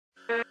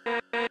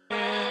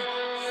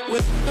Hey,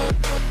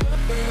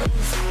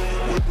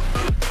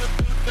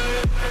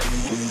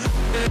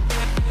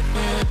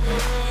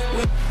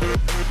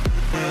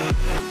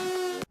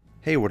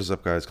 what is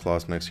up guys,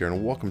 Klassen here,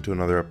 and welcome to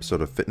another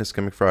episode of Fitness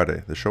Gimmick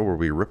Friday, the show where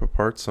we rip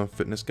apart some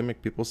fitness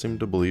gimmick people seem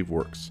to believe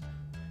works.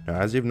 Now,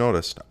 as you've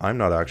noticed, I'm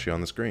not actually on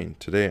the screen.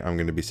 Today I'm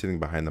going to be sitting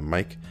behind the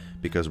mic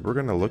because we're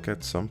going to look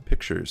at some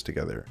pictures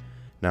together.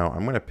 Now,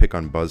 I'm going to pick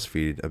on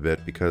BuzzFeed a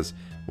bit because,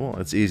 well,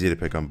 it's easy to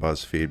pick on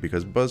BuzzFeed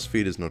because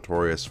BuzzFeed is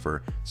notorious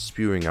for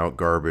spewing out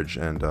garbage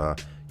and,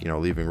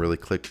 leaving really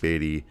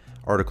clickbaity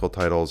article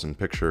titles and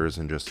pictures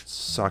and just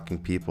sucking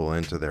people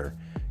into their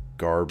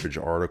garbage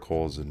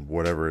articles and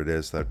whatever it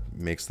is that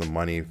makes the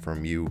money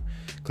from you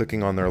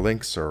clicking on their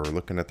links or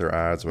looking at their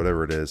ads,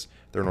 whatever it is.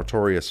 They're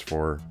notorious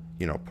for,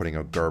 putting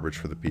out garbage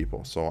for the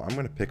people. So I'm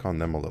going to pick on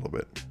them a little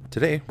bit.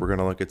 Today, we're going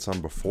to look at some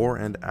before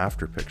and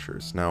after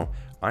pictures. Now,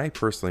 I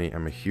personally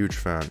am a huge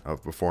fan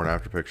of before and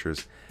after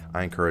pictures.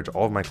 I encourage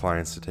all of my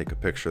clients to take a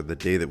picture the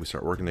day that we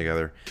start working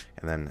together,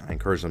 and then I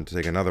encourage them to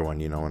take another one,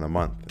 in a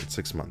month, in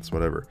 6 months,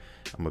 whatever.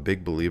 I'm a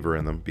big believer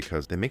in them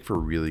because they make for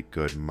really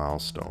good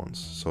milestones.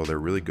 So they're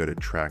really good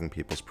at tracking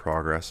people's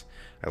progress.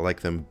 I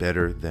like them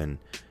better than,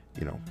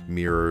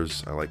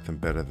 mirrors. I like them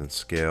better than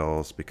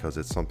scales because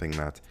it's something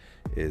that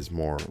is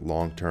more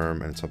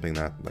long-term, and it's something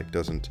that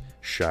doesn't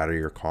shatter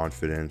your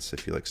confidence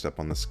if you step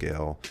on the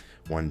scale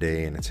one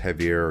day and it's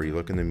heavier, or you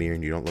look in the mirror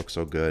and you don't look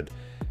so good.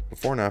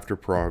 Before and after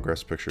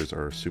progress pictures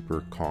are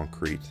super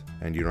concrete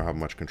and you don't have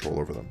much control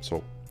over them.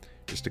 So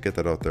just to get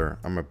that out there,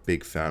 I'm a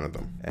big fan of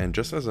them. And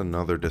just as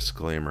another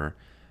disclaimer,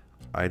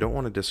 I don't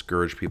want to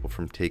discourage people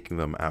from taking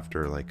them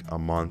after a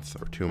month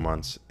or 2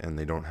 months and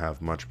they don't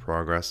have much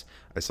progress.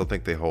 I still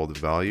think they hold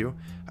value.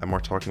 I'm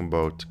more talking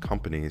about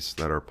companies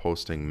that are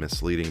posting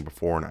misleading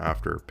before and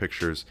after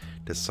pictures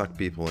to suck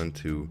people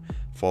into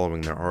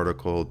following their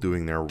article,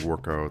 doing their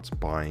workouts,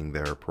 buying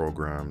their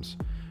programs,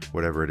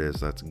 whatever it is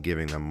that's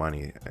giving them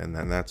money. And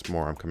then that's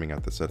more, I'm coming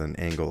at this at an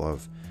angle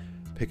of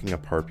picking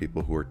apart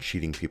people who are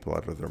cheating people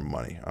out of their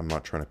money. I'm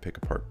not trying to pick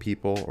apart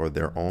people or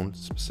their own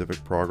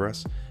specific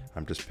progress.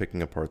 I'm just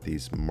picking apart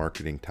these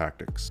marketing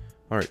tactics.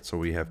 Alright, so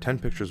we have 10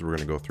 pictures we're going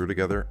to go through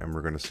together, and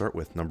we're going to start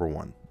with number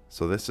 1.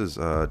 So this is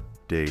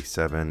day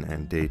 7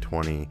 and day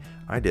 20.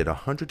 I did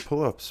 100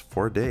 pull-ups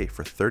for a day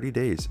for 30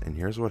 days, and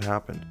here's what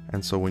happened.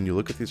 And so when you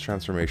look at these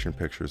transformation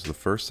pictures, the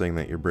first thing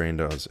that your brain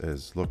does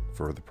is look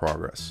for the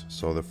progress.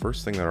 So the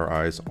first thing that our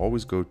eyes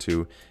always go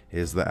to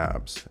is the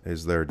abs.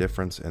 Is there a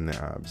difference in the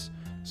abs?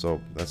 So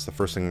that's the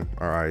first thing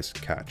our eyes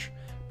catch.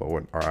 But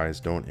what our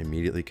eyes don't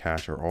immediately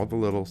catch are all the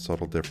little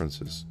subtle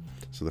differences.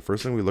 So the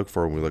first thing we look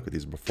for when we look at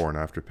these before and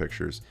after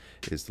pictures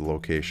is the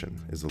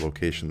location. Is the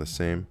location the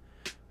same?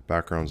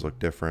 Backgrounds look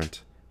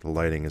different. The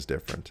lighting is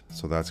different.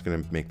 So that's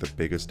going to make the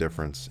biggest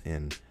difference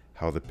in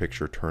how the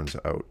picture turns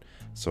out.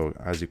 So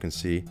as you can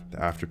see,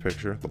 the after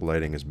picture, the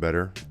lighting is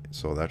better.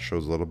 So that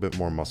shows a little bit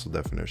more muscle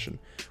definition.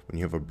 When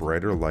you have a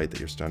brighter light that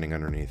you're standing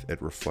underneath,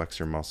 it reflects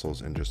your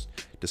muscles and just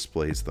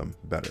displays them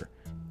better.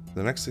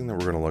 The next thing that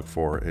we're going to look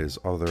for is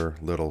other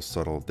little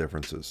subtle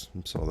differences.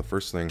 So the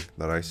first thing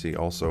that I see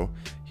also,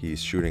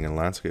 he's shooting in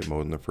landscape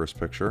mode in the first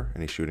picture,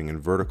 and he's shooting in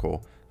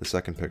vertical the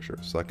second picture.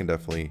 So that can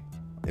definitely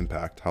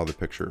impact how the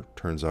picture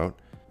turns out.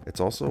 It's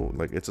also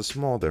it's a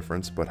small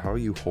difference, but how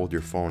you hold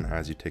your phone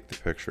as you take the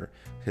picture.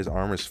 His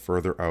arm is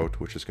further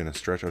out, which is going to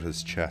stretch out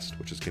his chest,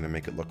 which is going to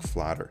make it look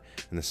flatter.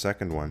 In the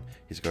second one,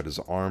 he's got his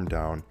arm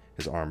down,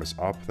 his arm is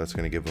up. That's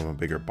going to give him a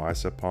bigger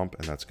bicep pump,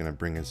 and that's going to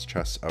bring his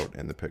chest out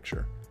in the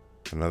picture.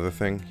 Another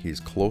thing, he's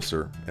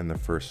closer in the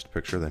first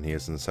picture than he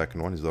is in the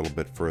second one. He's a little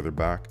bit further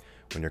back.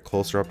 When you're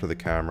closer up to the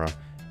camera,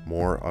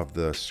 more of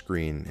the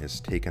screen is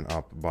taken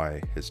up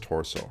by his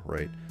torso,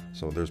 right?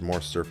 So there's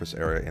more surface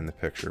area in the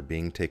picture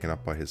being taken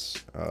up by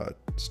his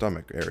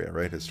stomach area,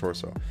 right? His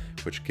torso,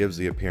 which gives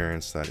the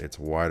appearance that it's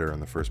wider in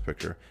the first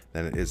picture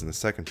than it is in the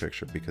second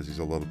picture because he's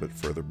a little bit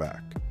further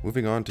back.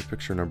 Moving on to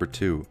picture number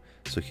 2.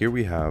 So here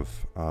we have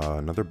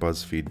another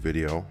BuzzFeed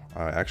video.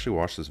 I actually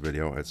watched this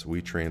video. It's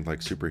 "We trained like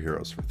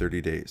superheroes for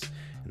 30 days.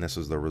 And this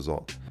was the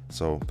result.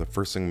 So the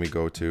first thing we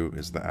go to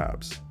is the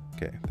abs.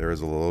 Okay, there is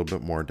a little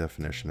bit more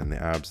definition in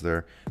the abs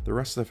there. The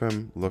rest of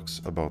him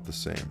looks about the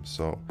same.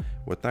 So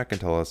what that can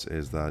tell us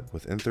is that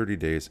within 30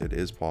 days, it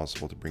is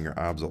possible to bring your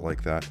abs out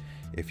like that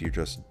if you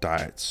just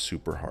diet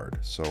super hard.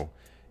 So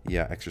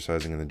yeah,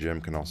 exercising in the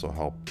gym can also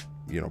help,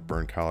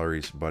 burn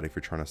calories. But if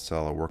you're trying to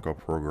sell a workout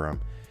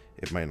program,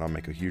 it might not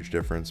make a huge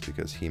difference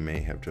because he may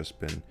have just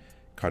been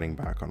cutting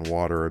back on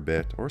water a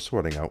bit or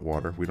sweating out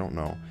water. We don't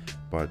know.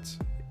 But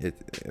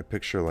a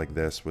picture like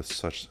this with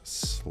such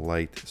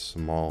slight,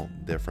 small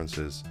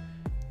differences,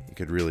 it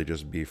could really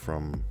just be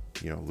from,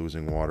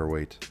 losing water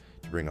weight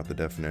to bring out the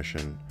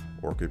definition,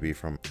 or it could be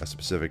from a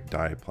specific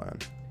diet plan.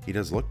 He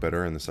does look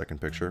better in the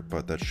second picture,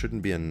 but that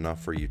shouldn't be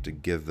enough for you to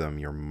give them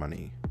your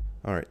money.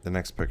 Alright, the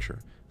next picture.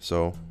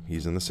 So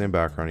he's in the same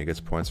background, he gets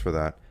points for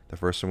that. The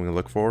first thing we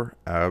look for,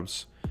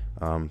 abs.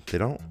 They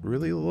don't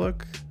really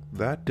look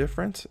that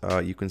different.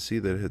 You can see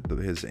that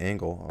his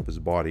angle of his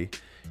body,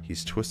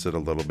 he's twisted a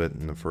little bit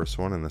in the first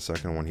one, and the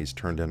second one he's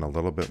turned in a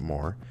little bit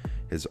more.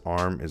 His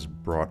arm is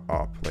brought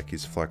up, like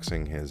he's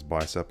flexing his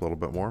bicep a little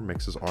bit more,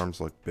 makes his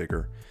arms look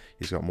bigger.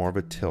 He's got more of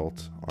a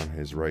tilt on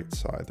his right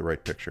side, the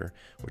right picture,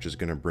 which is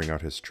going to bring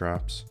out his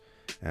traps.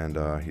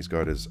 And he's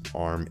got his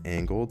arm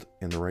angled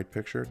in the right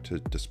picture to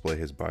display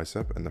his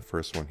bicep, and the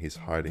first one he's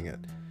hiding it.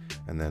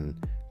 And then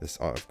this,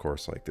 of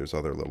course, like there's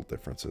other little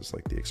differences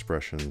like the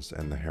expressions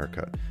and the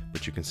haircut,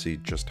 but you can see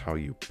just how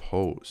you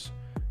pose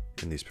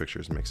in these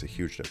pictures makes a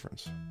huge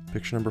difference.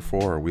 Picture number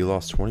 4, we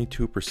lost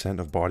 22%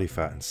 of body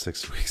fat in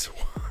 6 weeks.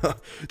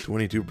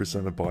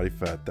 22% of body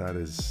fat, that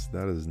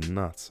is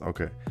nuts.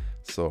 Okay,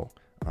 so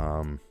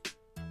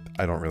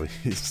I don't really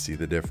see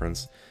the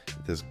difference.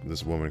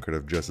 This woman could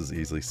have just as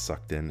easily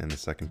sucked in the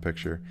second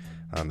picture.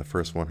 The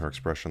first one, her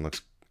expression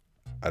looks,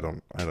 I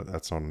don't,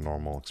 that's not a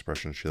normal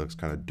expression. She looks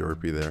kind of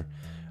derpy there.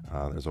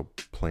 There's a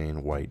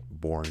plain white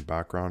boring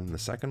background. In the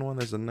second one,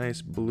 there's a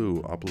nice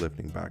blue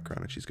uplifting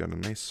background, and she's got a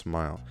nice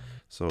smile.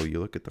 So you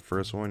look at the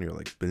first one, you're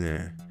like,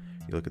 bleh.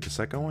 You look at the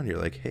second one, you're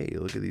like, hey,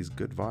 look at these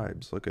good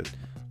vibes. Look at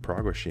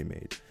progress she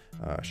made.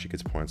 She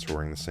gets points for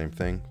wearing the same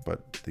thing,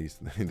 but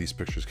these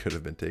pictures could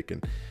have been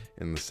taken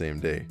in the same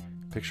day.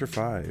 Picture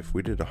 5,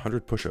 we did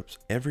 100 push-ups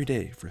every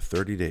day for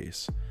 30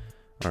 days.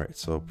 All right,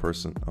 so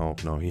person, oh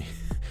no, he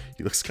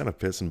looks kind of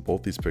pissed in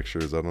both these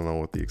pictures. I don't know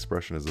what the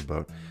expression is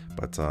about,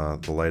 but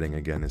the lighting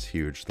again is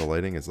huge. The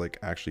lighting is like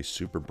actually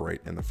super bright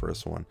in the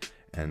first one,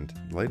 and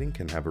lighting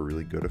can have a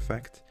really good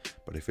effect,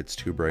 but if it's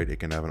too bright, it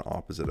can have an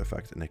opposite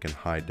effect, and it can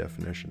hide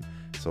definition.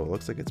 So it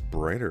looks like it's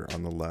brighter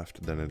on the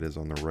left than it is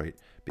on the right,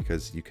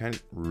 because you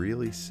can't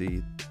really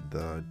see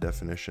the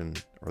definition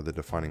or the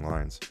defining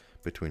lines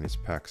between his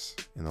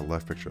pecs in the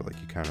left picture like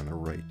you can in the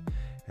right.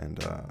 And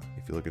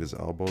if you look at his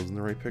elbows in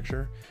the right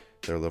picture,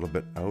 they're a little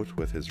bit out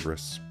with his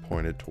wrists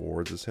pointed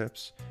towards his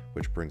hips,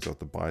 which brings out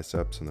the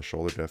biceps and the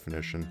shoulder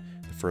definition.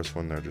 The first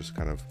one, they're just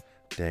kind of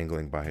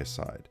dangling by his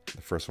side.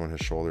 The first one,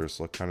 his shoulders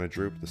look kind of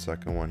drooped. The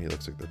second one, he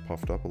looks like they're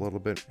puffed up a little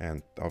bit,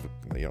 and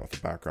you know, the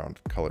background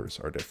colors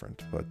are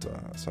different. But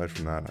aside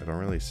from that, I don't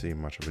really see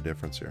much of a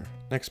difference here.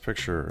 Next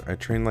picture, I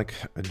trained like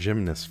a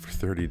gymnast for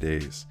 30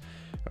 days.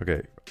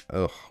 Okay,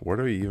 where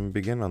do we even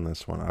begin on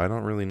this one? I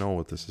don't really know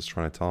what this is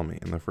trying to tell me.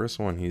 In the first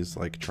one, he's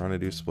like trying to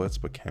do splits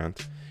but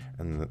can't.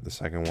 And the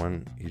second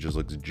one, he just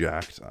looks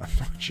jacked. I'm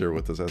not sure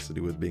what this has to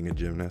do with being a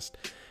gymnast,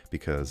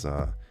 because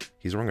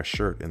he's wearing a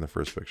shirt in the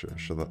first picture.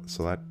 So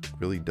that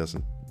really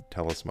doesn't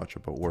tell us much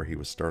about where he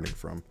was starting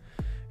from.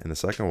 In the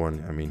second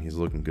one, I mean, he's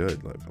looking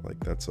good. Like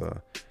that's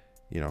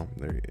you know,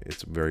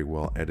 it's very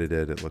well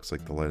edited. It looks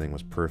like the lighting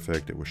was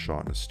perfect. It was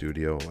shot in a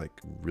studio, like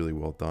really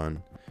well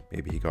done.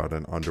 Maybe he got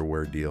an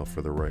underwear deal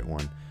for the right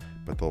one.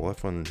 But the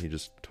left one, he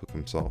just took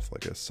himself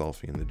like a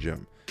selfie in the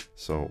gym.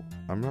 So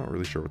I'm not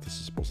really sure what this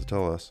is supposed to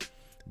tell us.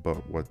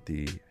 But what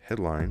the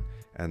headline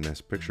and this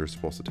picture is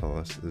supposed to tell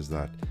us is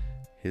that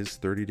his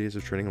 30 days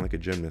of training like a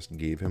gymnast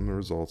gave him the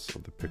results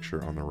of the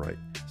picture on the right.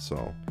 So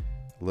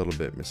a little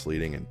bit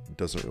misleading and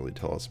doesn't really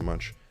tell us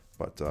much.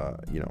 But,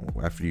 you know,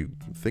 after you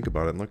think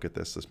about it and look at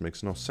this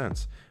makes no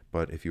sense.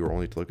 But if you were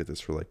only to look at this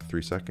for like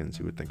 3 seconds,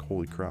 you would think,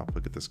 holy crap,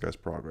 look at this guy's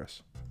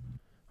progress.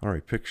 All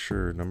right,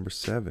 picture number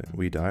 7.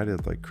 We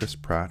dieted like Chris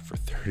Pratt for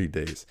 30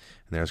 days.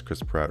 And there's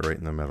Chris Pratt right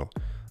in the middle.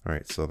 All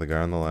right, so the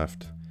guy on the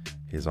left,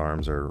 his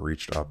arms are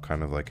reached up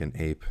kind of like an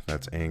ape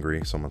that's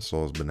angry. Someone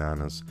stole his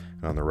bananas.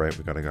 And on the right,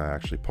 we got a guy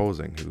actually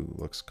posing who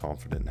looks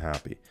confident and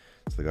happy.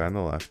 So the guy on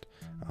the left,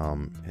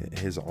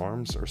 his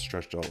arms are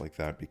stretched out like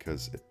that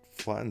because it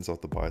flattens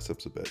out the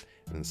biceps a bit.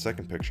 And in the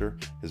second picture,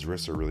 his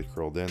wrists are really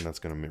curled in. That's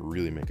going to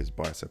really make his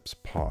biceps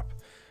pop.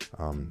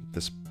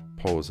 This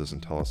pose doesn't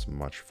tell us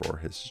much for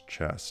his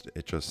chest.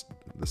 It just,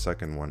 the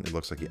second one, it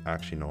looks like he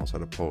actually knows how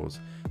to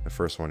pose. The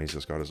first one, he's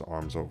just got his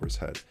arms over his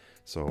head.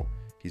 So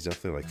he's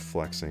definitely like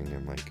flexing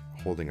and like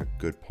holding a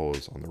good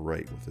pose on the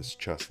right with his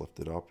chest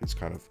lifted up. He's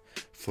kind of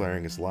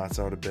flaring his lats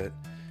out a bit.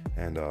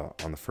 And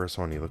on the first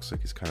one, he looks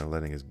like he's kind of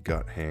letting his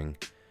gut hang.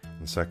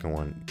 And the second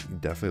one, he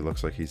definitely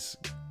looks like he's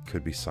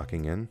could be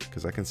sucking in,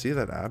 because I can see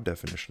that ab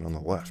definition on the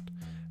left.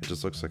 It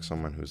just looks like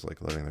someone who's like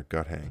letting their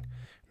gut hang.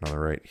 And on the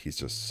right, he's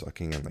just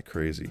sucking in like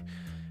crazy.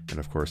 And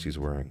of course, he's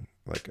wearing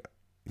like,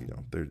 you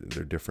know,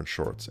 they're different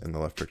shorts in the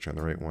left picture and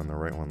the right one. The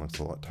right one looks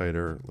a lot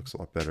tighter, looks a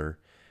lot better.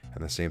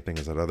 And the same thing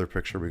as that other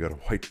picture, we got a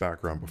white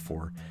background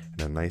before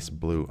and a nice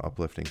blue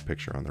uplifting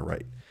picture on the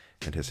right.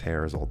 And his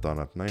hair is all done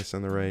up nice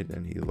on the right,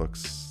 and he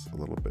looks a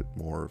little bit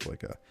more of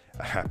like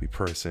a happy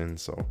person.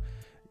 So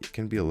it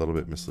can be a little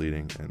bit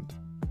misleading, and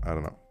I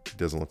don't know, it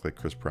doesn't look like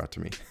Chris Pratt to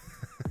me.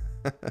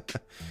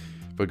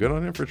 But good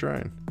on him for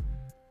trying.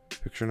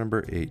 Picture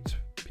number 8.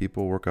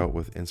 People work out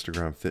with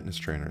Instagram fitness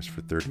trainers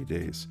for 30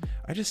 days.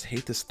 I just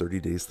hate this 30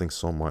 days thing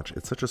so much.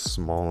 It's such a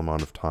small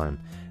amount of time.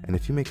 And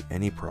if you make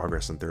any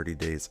progress in 30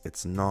 days,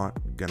 it's not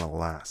gonna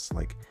last.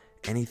 Like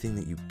anything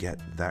that you get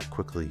that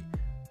quickly,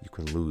 you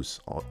can lose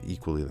all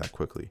equally that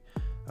quickly.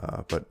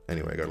 But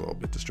anyway, I got a little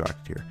bit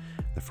distracted here.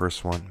 The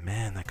first one,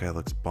 man, that guy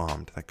looks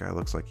bombed. That guy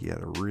looks like he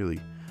had a really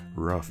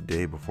rough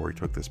day before he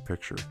took this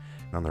picture.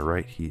 And on the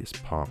right, he is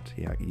pumped.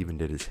 He even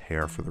did his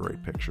hair for the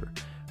right picture.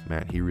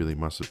 Man, he really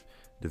must have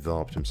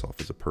developed himself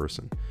as a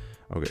person.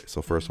 Okay,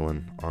 so first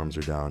one, arms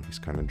are down. He's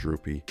kind of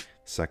droopy.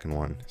 Second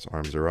one, his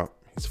arms are up.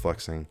 He's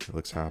flexing. He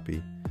looks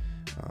happy.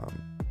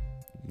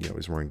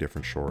 He's wearing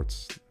different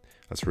shorts.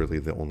 That's really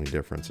the only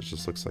difference. It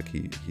just looks like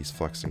he's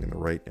flexing in the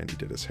right, and he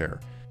did his hair.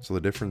 So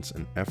the difference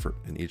in effort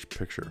in each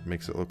picture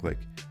makes it look like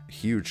a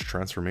huge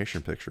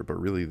transformation picture, but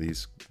really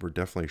these were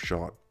definitely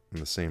shot in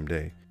the same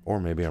day. Or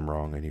maybe I'm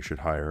wrong and you should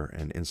hire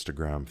an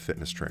Instagram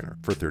fitness trainer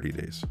for 30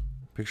 days.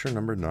 Picture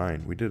number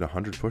 9, we did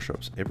 100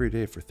 push-ups every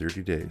day for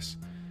 30 days.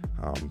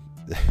 I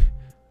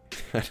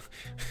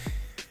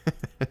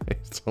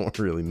don't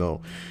really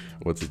know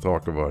what to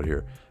talk about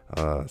here.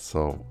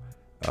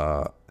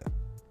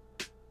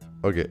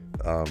 Okay,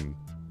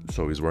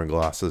 so he's wearing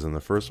glasses in the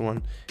first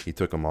one. He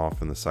took them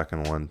off in the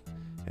second one,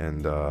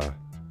 and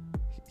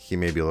he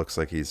maybe looks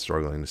like he's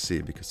struggling to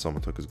see because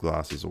someone took his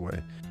glasses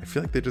away. I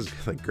feel like they just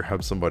like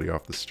grabbed somebody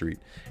off the street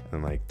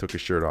and like took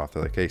his shirt off.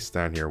 They're like, hey,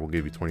 stand here, we'll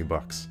give you 20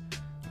 bucks.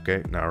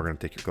 Okay, now we're gonna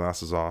take your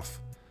glasses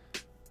off.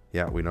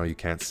 Yeah, we know you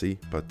can't see,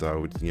 but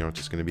it's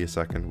just gonna be a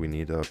second. We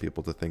need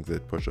people to think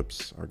that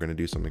push-ups are gonna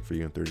do something for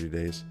you in 30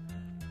 days.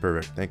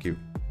 Perfect, thank you.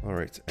 All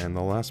right, and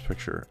the last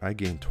picture, I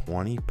gained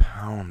 20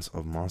 pounds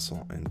of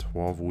muscle in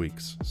 12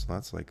 weeks. So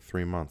that's like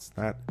 3 months.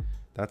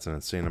 That's an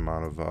insane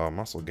amount of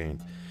muscle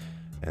gain.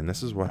 And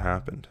this is what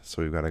happened.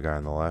 So we've got a guy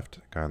on the left,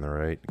 a guy on the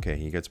right. Okay,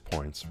 he gets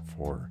points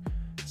for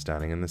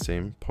standing in the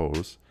same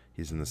pose.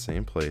 He's in the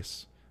same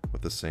place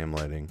with the same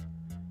lighting.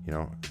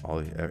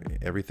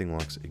 Everything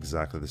looks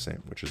exactly the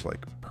same, which is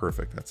like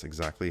perfect. That's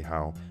exactly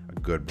how a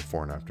good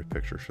before and after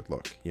picture should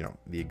look.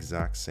 The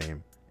exact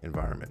same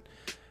environment.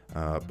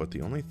 But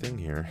the only thing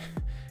here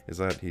is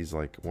that he's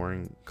like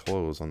wearing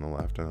clothes on the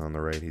left, and on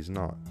the right he's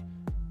not.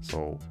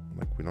 So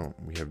like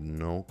we have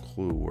no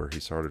clue where he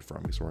started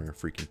from. He's wearing a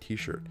freaking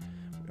t-shirt.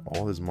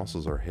 All his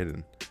muscles are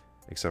hidden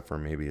except for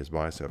maybe his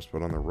biceps,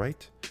 but on the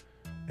right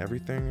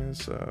everything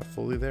is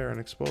fully there and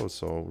exposed.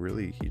 So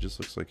really he just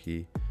looks like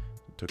he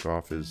took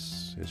off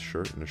his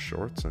shirt and his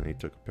shorts, and he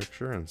took a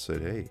picture and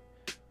said, hey,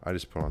 I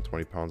just put on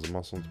 20 pounds of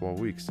muscle in 12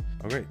 weeks.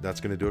 Okay,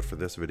 that's going to do it for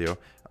this video.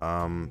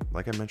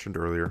 Like I mentioned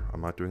earlier,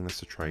 I'm not doing this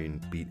to try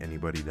and beat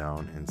anybody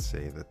down and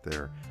say that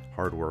their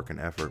hard work and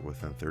effort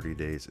within 30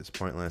 days is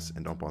pointless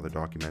and don't bother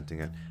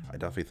documenting it. I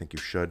definitely think you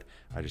should.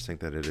 I just think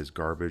that it is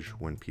garbage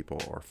when people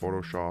are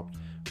photoshopped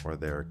or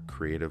they're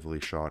creatively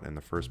shot in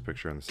the first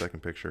picture and the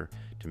second picture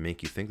to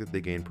make you think that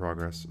they gain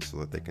progress so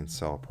that they can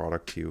sell a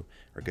product to you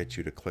or get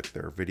you to click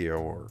their video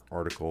or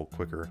article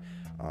quicker.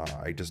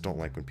 I just don't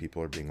like when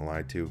people are being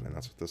lied to, and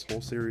that's what this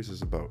whole series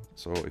is about.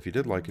 So if you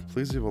did like it,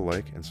 please leave a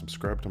like and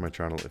subscribe to my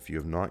channel if you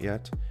have not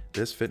yet.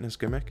 This fitness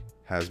gimmick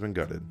has been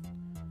gutted.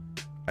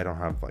 I don't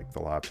have like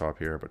the laptop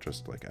here, but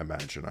just like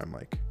imagine I'm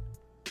like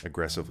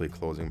aggressively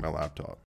closing my laptop.